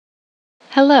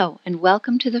Hello, and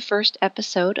welcome to the first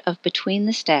episode of Between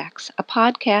the Stacks, a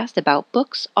podcast about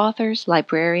books, authors,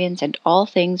 librarians, and all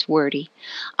things wordy.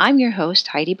 I'm your host,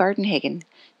 Heidi Bardenhagen.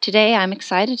 Today, I'm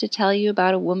excited to tell you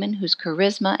about a woman whose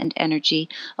charisma and energy,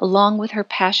 along with her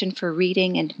passion for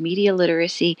reading and media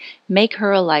literacy, make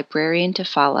her a librarian to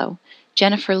follow,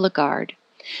 Jennifer LaGarde.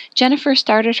 Jennifer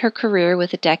started her career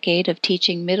with a decade of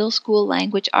teaching middle school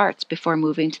language arts before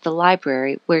moving to the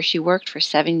library, where she worked for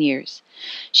 7 years.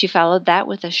 She followed that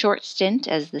with a short stint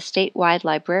as the statewide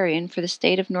librarian for the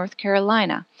state of North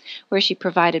Carolina, where she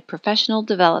provided professional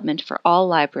development for all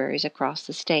libraries across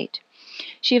the state.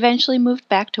 She eventually moved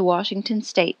back to Washington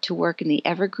State to work in the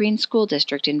Evergreen School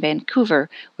District in Vancouver,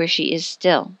 where she is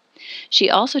still. She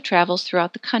also travels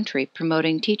throughout the country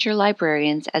promoting teacher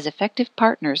librarians as effective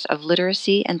partners of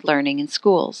literacy and learning in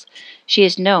schools. She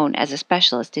is known as a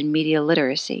specialist in media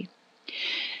literacy.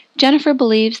 Jennifer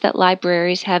believes that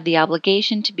libraries have the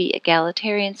obligation to be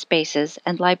egalitarian spaces,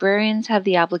 and librarians have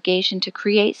the obligation to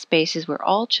create spaces where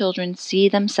all children see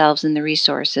themselves in the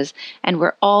resources and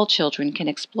where all children can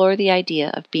explore the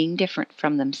idea of being different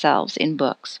from themselves in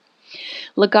books.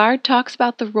 LaGarde talks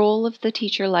about the role of the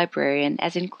teacher librarian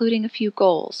as including a few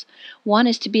goals. One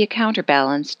is to be a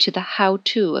counterbalance to the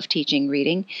how-to of teaching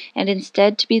reading, and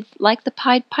instead to be like the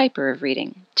Pied Piper of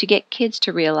reading, to get kids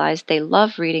to realize they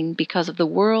love reading because of the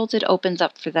worlds it opens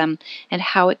up for them and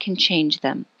how it can change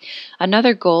them.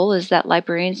 Another goal is that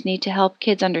librarians need to help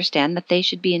kids understand that they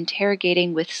should be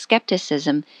interrogating with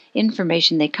skepticism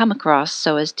information they come across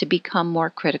so as to become more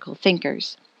critical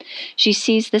thinkers. She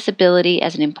sees this ability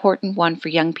as an important one for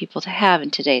young people to have in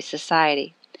today's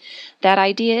society. That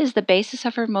idea is the basis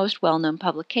of her most well-known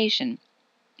publication,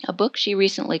 a book she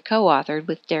recently co-authored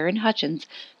with Darren Hutchins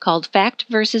called Fact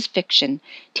versus Fiction: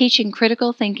 Teaching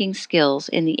Critical Thinking Skills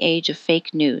in the Age of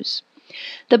Fake News.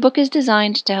 The book is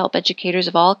designed to help educators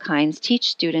of all kinds teach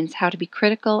students how to be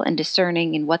critical and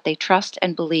discerning in what they trust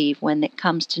and believe when it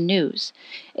comes to news.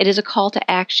 It is a call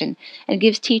to action and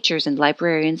gives teachers and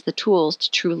librarians the tools to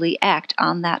truly act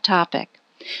on that topic.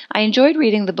 I enjoyed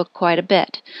reading the book quite a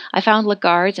bit. I found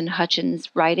LaGarde's and Hutchins'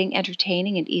 writing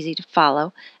entertaining and easy to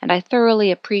follow, and I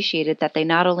thoroughly appreciated that they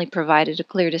not only provided a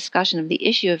clear discussion of the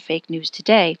issue of fake news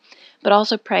today, but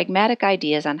also pragmatic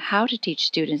ideas on how to teach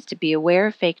students to be aware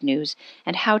of fake news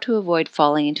and how to avoid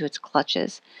falling into its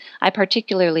clutches. I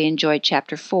particularly enjoyed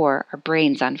Chapter 4, Our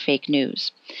Brains on Fake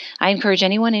News. I encourage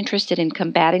anyone interested in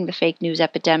combating the fake news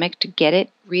epidemic to get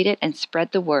it, read it, and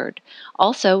spread the word.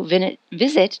 Also,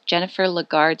 visit Jennifer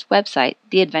LaGarde's website,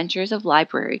 The Adventures of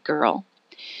Library Girl.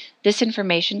 This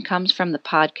information comes from the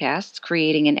podcasts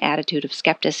Creating an Attitude of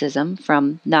Skepticism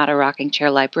from Not a Rocking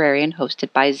Chair Librarian,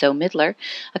 hosted by Zoe Midler,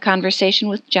 a conversation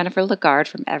with Jennifer LaGarde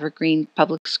from Evergreen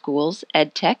Public Schools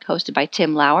EdTech, hosted by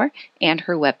Tim Lauer, and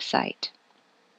her website.